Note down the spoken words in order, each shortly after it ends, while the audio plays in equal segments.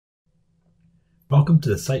Welcome to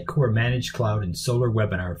the Sitecore Managed Cloud and Solr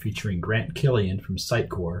webinar featuring Grant Killian from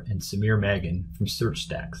Sitecore and Sameer Maggon from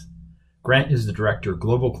SearchStax. Grant is the Director of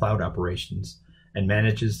Global Cloud Operations and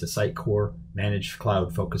manages the Sitecore Managed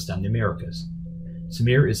Cloud focused on the Americas.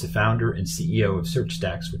 Sameer is the founder and CEO of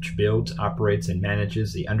SearchStax, which builds, operates, and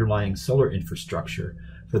manages the underlying Solr infrastructure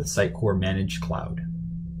for the Sitecore Managed Cloud.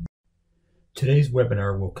 Today's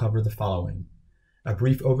webinar will cover the following: a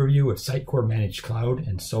brief overview of Sitecore Managed Cloud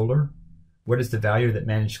and Solr. What is the value that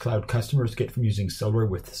Managed Cloud customers get from using Solr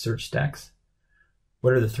with SearchStax?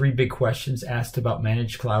 What are the three big questions asked about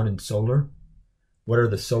Managed Cloud and Solr? What are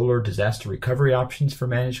the Solr disaster recovery options for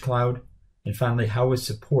Managed Cloud? And finally, how is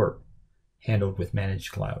support handled with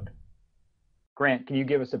Managed Cloud? Grant, can you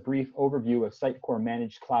give us a brief overview of Sitecore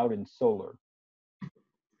Managed Cloud and Solr?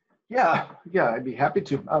 Yeah, I'd be happy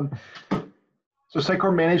to. So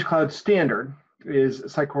Sitecore Managed Cloud Standard is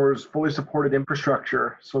Sitecore's fully supported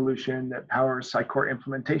infrastructure solution that powers Sitecore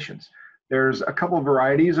implementations. There's a couple of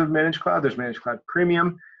varieties of Managed Cloud. There's Managed Cloud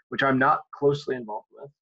Premium, which I'm not closely involved with,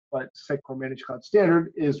 but Sitecore Managed Cloud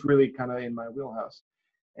Standard is really kind of in my wheelhouse.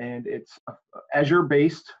 And it's an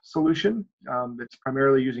Azure-based solution that's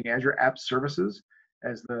primarily using Azure App Services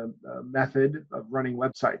as the method of running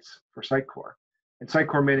websites for Sitecore. And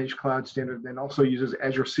Sitecore Managed Cloud Standard then also uses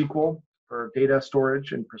Azure SQL for data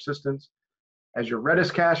storage and persistence, Azure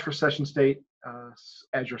Redis Cache for session state,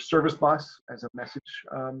 Azure Service Bus as a message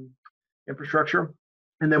infrastructure.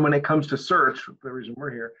 And then when it comes to search, the reason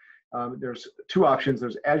we're here, there's two options.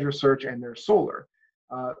 There's Azure Search and there's Solr.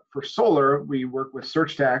 For Solr, we work with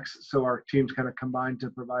SearchStax, so our teams kind of combine to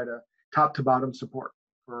provide a top-to-bottom support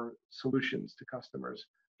for solutions to customers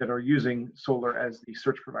that are using Solr as the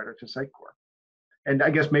search provider to Sitecore. And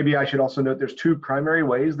I guess maybe I should also note there's two primary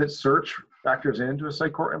ways that search factors into a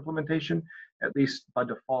Sitecore implementation, at least by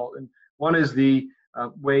default. And one is the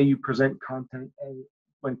way you present content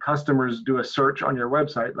when customers do a search on your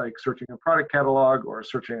website, like searching a product catalog or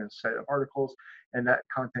searching a set of articles, and that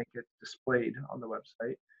content gets displayed on the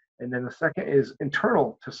website. And then the second is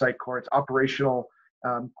internal to Sitecore. It's operational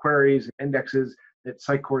queries and indexes that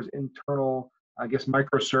Sitecore's internal,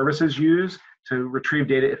 microservices use to retrieve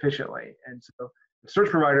data efficiently. And so the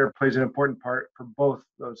search provider plays an important part for both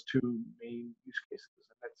those two main use cases.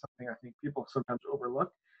 And that's something I think people sometimes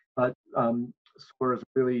overlook, but Solr is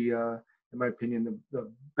really, in my opinion,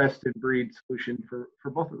 the best in breed solution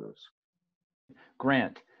for both of those.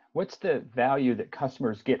 Grant, what's the value that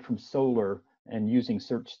customers get from Solr and using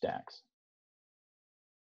SearchStax?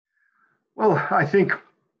 Well, I think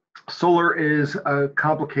Solr is a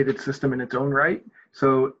complicated system in its own right.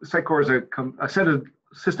 So Sitecore is a set of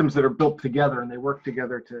systems that are built together and they work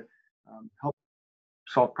together to help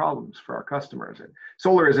solve problems for our customers. And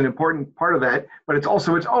Solr is an important part of that, but it's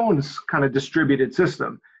also its own kind of distributed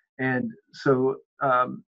system. And so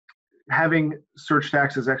having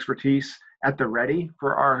SearchStax's expertise at the ready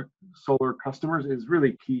for our Solr customers is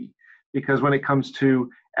really key, because when it comes to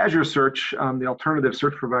Azure Search, the alternative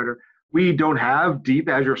search provider, we don't have deep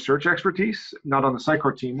Azure Search expertise, not on the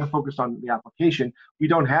Sitecore team. We're focused on the application. We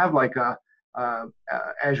don't have like a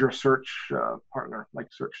Azure Search partner like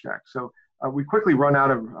SearchStax. So we quickly run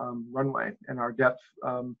out of runway, and our depth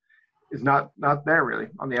is not there really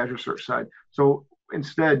on the Azure Search side. So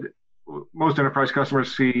instead, most enterprise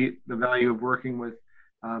customers see the value of working with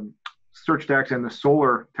SearchStax and the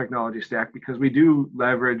Solr technology stack, because we do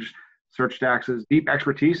leverage SearchStax's deep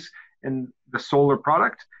expertise in the Solr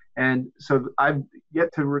product. And so I've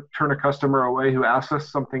yet to turn a customer away who asks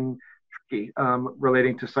us something tricky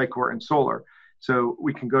relating to Sitecore and Solr. So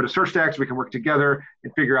we can go to SearchStax, we can work together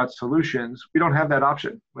and figure out solutions. We don't have that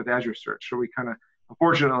option with Azure Search. So we kind of,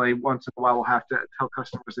 unfortunately, once in a while, we'll have to tell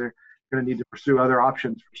customers they're going to need to pursue other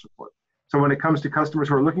options for support. So when it comes to customers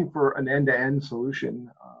who are looking for an end-to-end solution,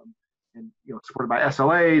 and supported by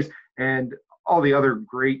SLAs and all the other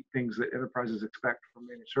great things that enterprises expect from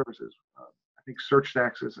managed services, I think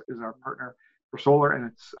SearchStax is our partner for Solr,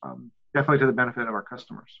 and it's definitely to the benefit of our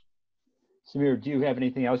customers. Sameer, do you have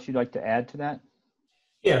anything else you'd like to add to that?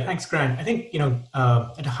 Yeah, thanks, Grant. I think, at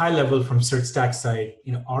a high level from SearchStax side,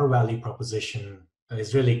 our value proposition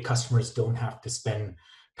is really customers don't have to spend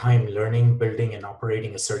time learning, building, and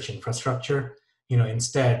operating a search infrastructure.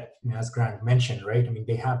 Instead, as Grant mentioned, right? I mean,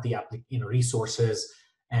 they have the resources,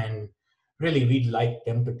 and really we'd like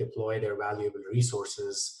them to deploy their valuable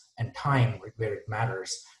resources and time where it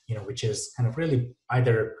matters, which is kind of really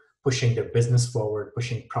either pushing their business forward,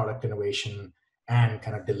 pushing product innovation, and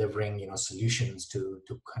kind of delivering, solutions to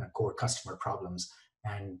kind of core customer problems,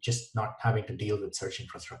 and just not having to deal with search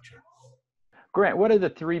infrastructure. Grant, what are the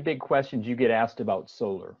three big questions you get asked about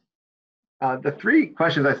Solr? The three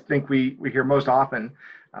questions I think we hear most often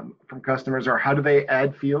from customers are, how do they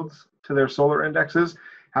add fields to their Solr indexes?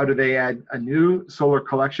 How do they add a new Solr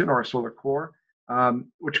collection or a Solr core?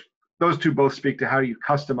 Which those two both speak to how you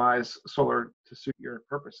customize Solr to suit your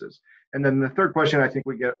purposes. And then the third question I think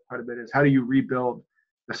we get quite a bit is, how do you rebuild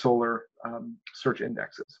the Solr search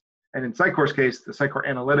indexes? And in Sitecore's case, the Sitecore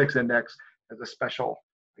Analytics Index has a special,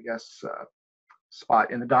 I guess,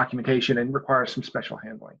 spot in the documentation and requires some special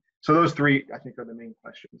handling. So those three, I think, are the main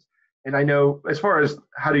questions. And I know as far as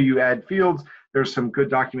how do you add fields, there's some good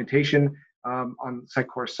documentation on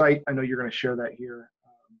Sitecore's site. I know you're going to share that here,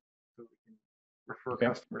 so we can refer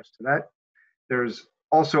customers to that. There's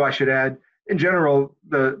also, I should add, in general,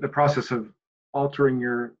 the process of altering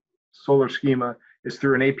your Solr schema is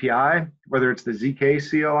through an API, whether it's the ZK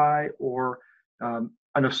CLI or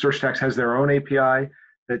I know SearchStax has their own API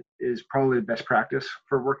that is probably the best practice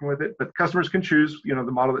for working with it. But customers can choose, the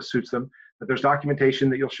model that suits them. But there's documentation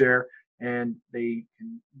that you'll share, and they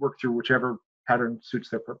can work through whichever pattern suits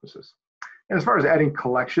their purposes. And as far as adding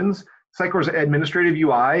collections, Sitecore's administrative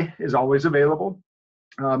UI is always available.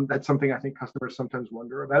 That's something I think customers sometimes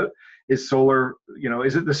wonder about. Is Solr,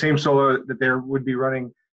 is it the same Solr that there would be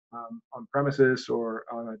running on premises or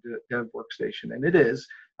on a dev workstation? And it is,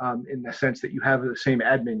 in the sense that you have the same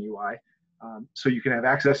admin UI. So you can have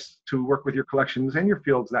access to work with your collections and your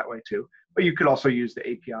fields that way too. But you could also use the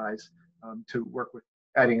APIs to work with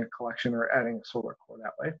adding a collection or adding a Solr core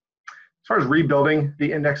that way. As far as rebuilding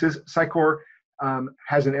the indexes, Sitecore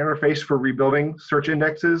has an interface for rebuilding search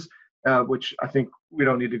indexes, which I think we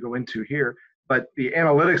don't need to go into here. But the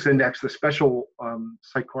analytics index, the special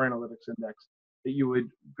Sitecore Analytics Index that you would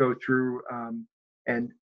go through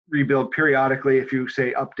and rebuild periodically if you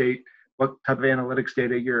say update what type of analytics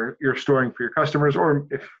data you're storing for your customers, or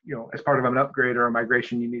if as part of an upgrade or a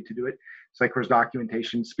migration you need to do it. Sitecore's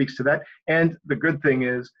documentation speaks to that. And the good thing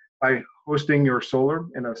is, by hosting your Solr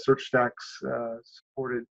in a SearchStax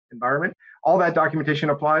supported environment, all that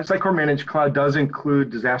documentation applies. Sitecore Managed Cloud does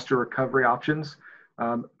include disaster recovery options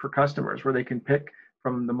for customers, where they can pick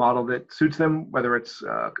from the model that suits them, whether it's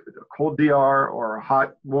a cold DR or a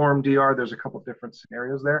hot, warm DR. There's a couple of different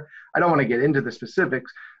scenarios there. I don't want to get into the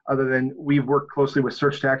specifics, other than we've worked closely with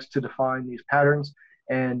SearchStax to define these patterns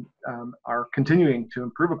and are continuing to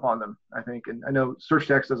improve upon them, I think. And I know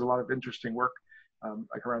SearchStax does a lot of interesting work,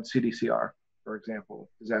 like around CDCR, for example,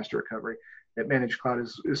 disaster recovery, that Managed Cloud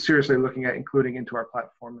is seriously looking at including into our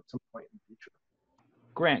platform at some point in the future.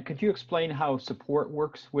 Grant, could you explain how support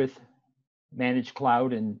works with Managed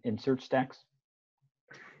Cloud and SearchStax?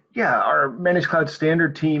 Yeah, our Managed Cloud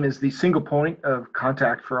standard team is the single point of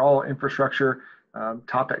contact for all infrastructure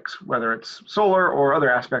topics, whether it's Solr or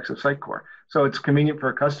other aspects of Sitecore. So it's convenient for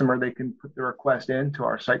a customer. They can put the request in to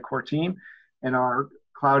our Sitecore team, and our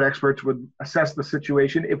cloud experts would assess the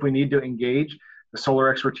situation. If we need to engage the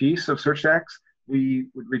Solr expertise of SearchStax, we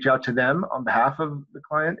would reach out to them on behalf of the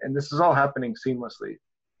client, and this is all happening seamlessly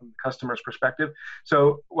from the customer's perspective.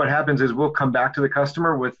 So what happens is we'll come back to the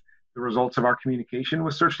customer with the results of our communication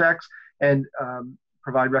with SearchStax and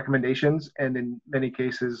provide recommendations, and in many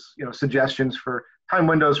cases, suggestions for time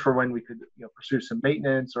windows for when we could, pursue some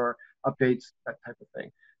maintenance or updates, that type of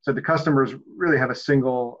thing. So the customers really have a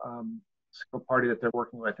single party that they're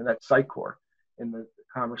working with, and that's Sitecore in the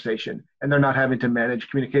conversation, and they're not having to manage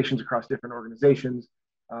communications across different organizations.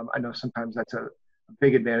 I know sometimes that's a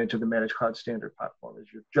big advantage of the Managed Cloud Standard platform, is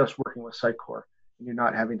you're just working with Sitecore and you're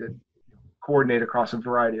not having to coordinate across a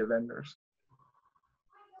variety of vendors.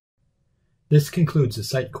 This concludes the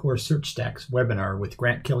Sitecore SearchStax webinar with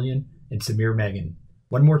Grant Killian and Sameer Maggon.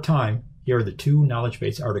 One more time, here are the two knowledge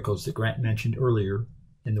base articles that Grant mentioned earlier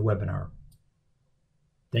in the webinar.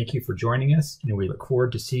 Thank you for joining us, and we look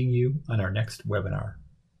forward to seeing you on our next webinar.